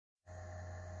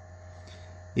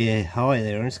Yeah, hi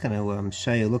there. I'm just going to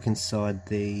show you a look inside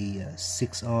the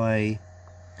 6i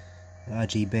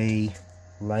RGB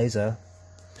laser,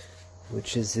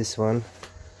 which is this one.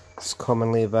 It's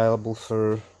commonly available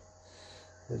for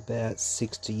about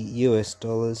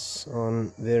 $60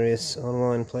 on various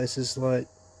online places like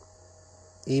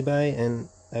eBay and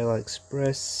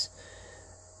AliExpress,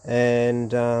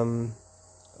 and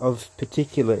of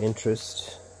particular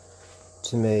interest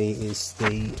to me is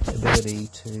the ability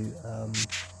to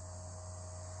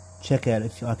check out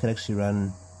if I could actually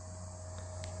run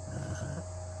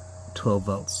 12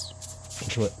 volts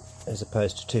into it as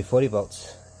opposed to 240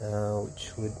 volts,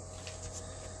 which would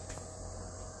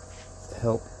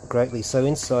help greatly. So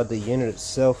inside the unit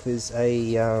itself is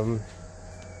a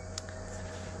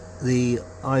the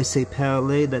IC power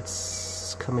lead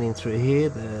that's coming in through here,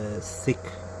 the thick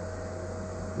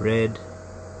red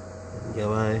and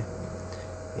yellow,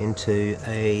 into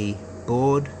a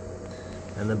board,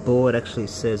 and the board actually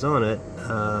says on it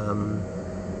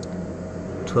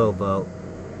 12 volt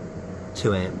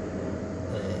 2 amp,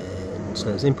 and so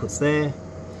there's inputs there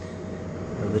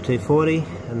of the 240,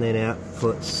 and then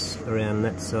outputs around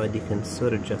that side. You can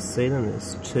sort of just see them.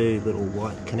 There's two little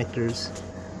white connectors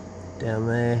down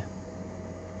there,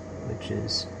 which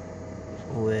is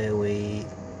where we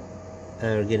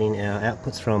are getting our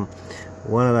outputs from.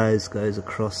 One of those goes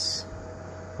across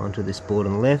onto this board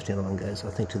on the left, the other one goes I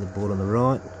think to the board on the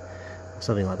right,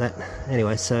 something like that.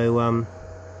 Anyway, so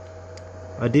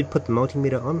I did put the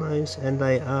multimeter on those, and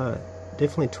they are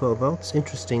definitely 12 volts.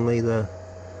 Interestingly, the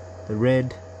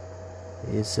red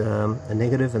is a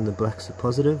negative and the black's a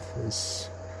positive, is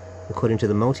according to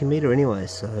the multimeter anyway,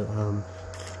 so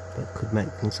that could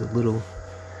make things a little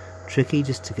tricky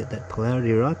just to get that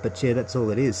polarity right, but yeah, that's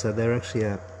all it is. So they're actually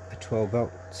a 12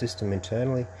 volt system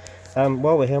internally.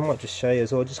 While we're here, I might just show you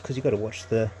as well, just because you've got to watch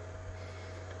there's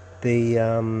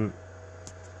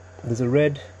a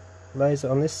red laser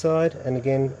on this side, and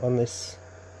again on this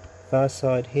far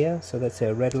side here, so that's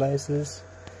our red lasers.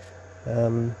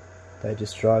 They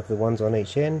just drive the ones on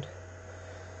each end.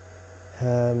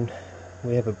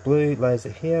 We have a blue laser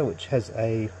here which has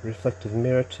a reflective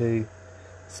mirror to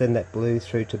send that blue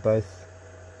through to both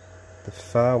the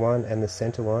far one and the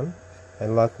center one,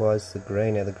 and likewise the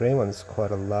green. Now the green one's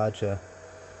quite a larger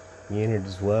unit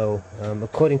as well.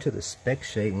 According to the spec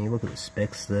sheet, and you look at the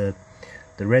specs, the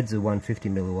reds are 150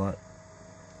 milliwatt,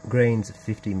 greens are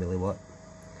 50 milliwatt,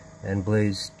 and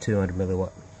blues 200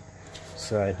 milliwatt.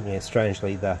 So yeah,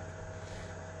 strangely the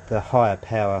higher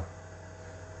power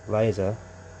laser,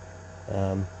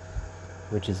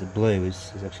 which is a blue,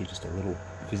 is actually just a little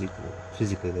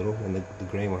physically little, and the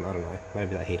green one, I don't know,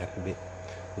 maybe they heat up a bit.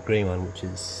 The green one, which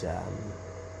is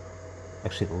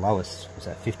actually the lowest, is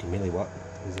at 50 milliwatt,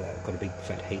 is got a big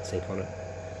fat heat sink on it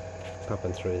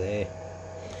pumping through there.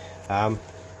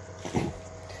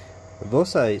 We've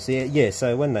also,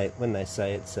 so when they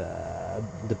say it's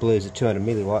the blues are 200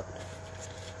 milliwatt,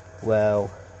 well,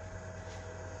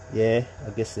 yeah,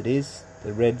 I guess it is.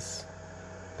 The reds,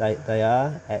 they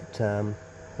are at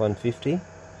 150.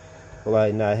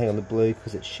 Although no, hang on, the blue,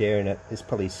 because it's sharing it, is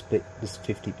probably split just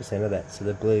 50% of that. So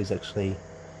the blue is actually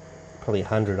probably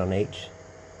 100 on each,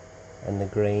 and the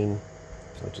green,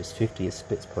 which is 50, is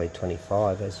split's probably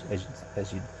 25, as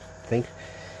you'd think.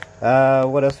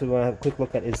 What else we want to have a quick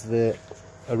look at is the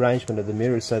arrangement of the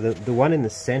mirrors. So the one in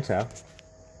the center,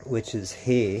 which is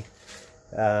here,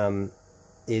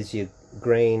 is your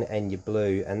green and your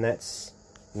blue, and that's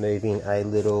moving a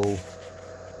little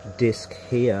disc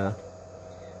here,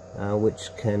 which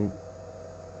can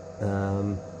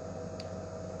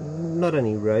not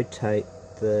only rotate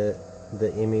the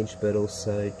image but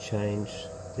also change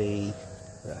the,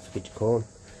 I forget what you call them,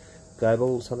 go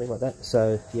ball, something like that.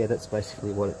 So yeah, that's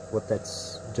basically what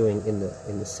that's doing in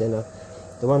the center.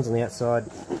 The ones on the outside,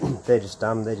 they're just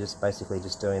dumb. They're just basically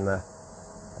just doing the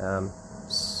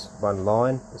one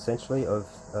line essentially of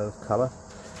color.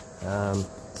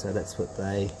 So that's what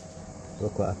they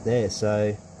look like there.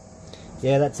 So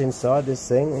yeah, that's inside this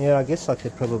thing. Yeah, I guess I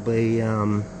could probably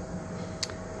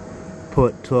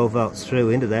put 12 volts through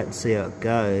into that and see how it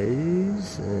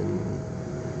goes, and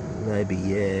maybe,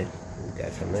 yeah, we'll go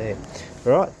from there.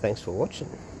 Alright, thanks for watching,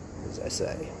 as I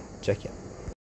say. Check you.